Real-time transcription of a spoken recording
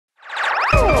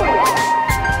Alright,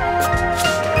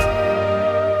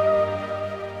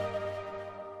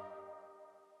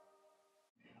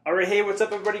 hey, what's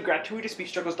up everybody? GratuiTous,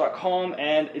 Beatstruggles.com,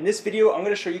 and in this video I'm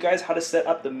going to show you guys how to set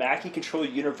up the Mackie Control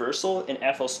Universal in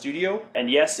FL Studio. And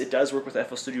yes, it does work with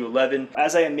FL Studio 11.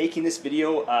 As I am making this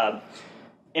video,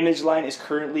 ImageLine is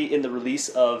currently in the release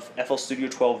of FL Studio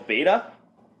 12 Beta.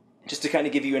 Just to kind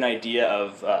of give you an idea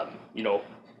of, you know,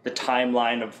 the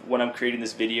timeline of when I'm creating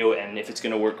this video and if it's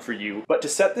going to work for you. But to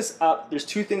set this up, there's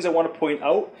two things I want to point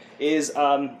out. Is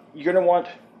you're going to want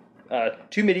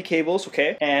two MIDI cables,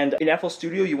 okay? And in FL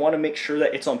Studio, you want to make sure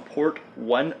that it's on port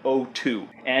 102.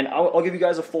 And I'll give you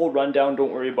guys a full rundown,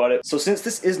 don't worry about it. So since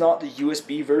this is not the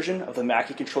USB version of the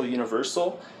Mackie Control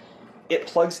Universal, it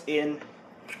plugs in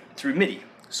through MIDI.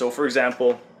 So for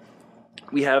example,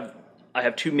 I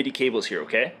have two MIDI cables here,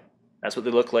 okay? That's what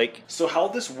they look like. So how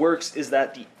this works is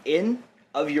that the in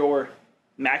of your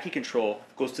Mackie Control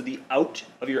goes to the out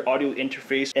of your audio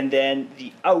interface, and then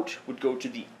the out would go to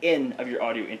the in of your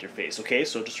audio interface, okay?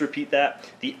 So just repeat that.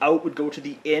 The out would go to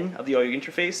the in of the audio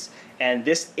interface, and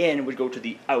this in would go to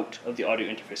the out of the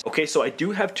audio interface. Okay, so I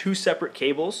do have two separate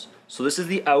cables. So this is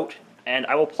the out, and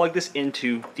I will plug this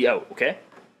into the out, okay?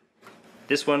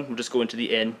 This one will just go into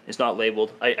the in. It's not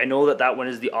labeled. I know that that one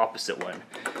is the opposite one,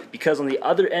 because on the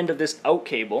other end of this out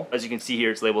cable, as you can see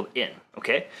here, it's labeled in,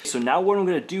 okay? So now what I'm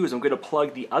gonna do is I'm gonna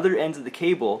plug the other ends of the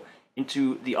cable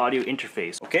into the audio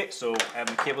interface. Okay, so I have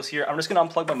my cables here. I'm just gonna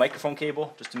unplug my microphone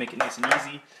cable just to make it nice and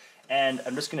easy. And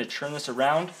I'm just gonna turn this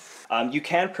around. You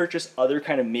can purchase other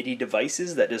kind of MIDI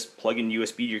devices that just plug in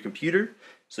USB to your computer,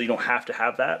 so you don't have to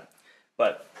have that.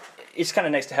 But it's kind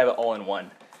of nice to have it all in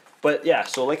one. But yeah,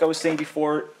 so like I was saying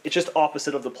before, it's just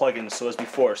opposite of the plugins, so as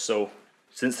before. So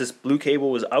since this blue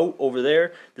cable was out over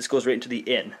there, this goes right into the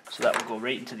in. So that will go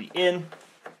right into the in,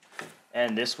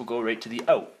 and this will go right to the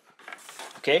out.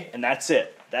 Okay, and that's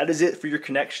it. That is it for your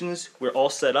connections. We're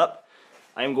all set up.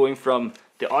 I am going from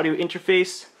the audio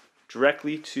interface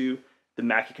directly to the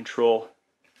Mackie Control,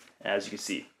 as you can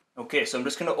see. Okay, so I'm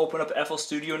just gonna open up FL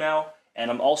Studio now,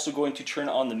 and I'm also going to turn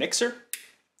on the mixer,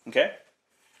 okay?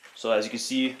 So as you can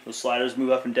see, those sliders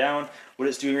move up and down. What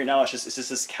it's doing right now is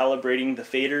just calibrating the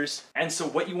faders. And so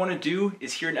what you want to do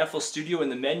is here in FL Studio in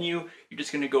the menu, you're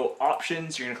just going to go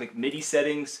options, you're going to click MIDI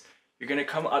settings, you're going to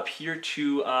come up here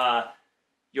to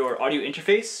your audio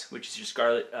interface, which is your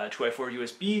Scarlett 2x4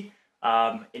 USB,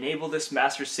 enable this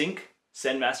master sync,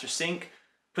 send master sync,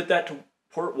 put that to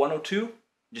port 102,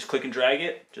 just click and drag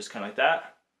it, just kind of like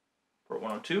that, port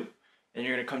 102. And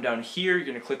you're going to come down here, you're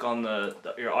going to click on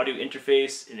your audio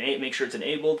interface and make sure it's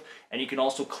enabled, and you can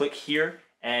also click here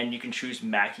and you can choose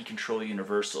Mackie Control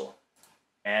Universal.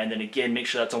 And then again, make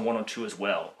sure that's on 102 as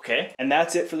well, okay? And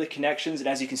that's it for the connections. And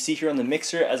as you can see here on the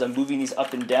mixer, as I'm moving these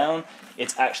up and down,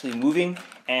 it's actually moving.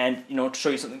 And you know, to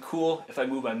show you something cool, if I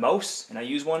move my mouse and I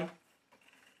use one,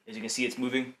 as you can see, it's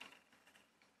moving.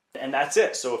 And that's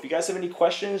it. So if you guys have any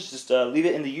questions, just leave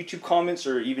it in the YouTube comments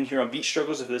or even here on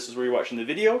Beatstruggles if this is where you're watching the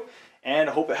video.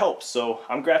 And I hope it helps. So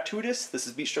I'm GratuiTous, this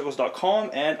is Beatstruggles.com,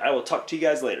 and I will talk to you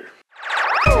guys later.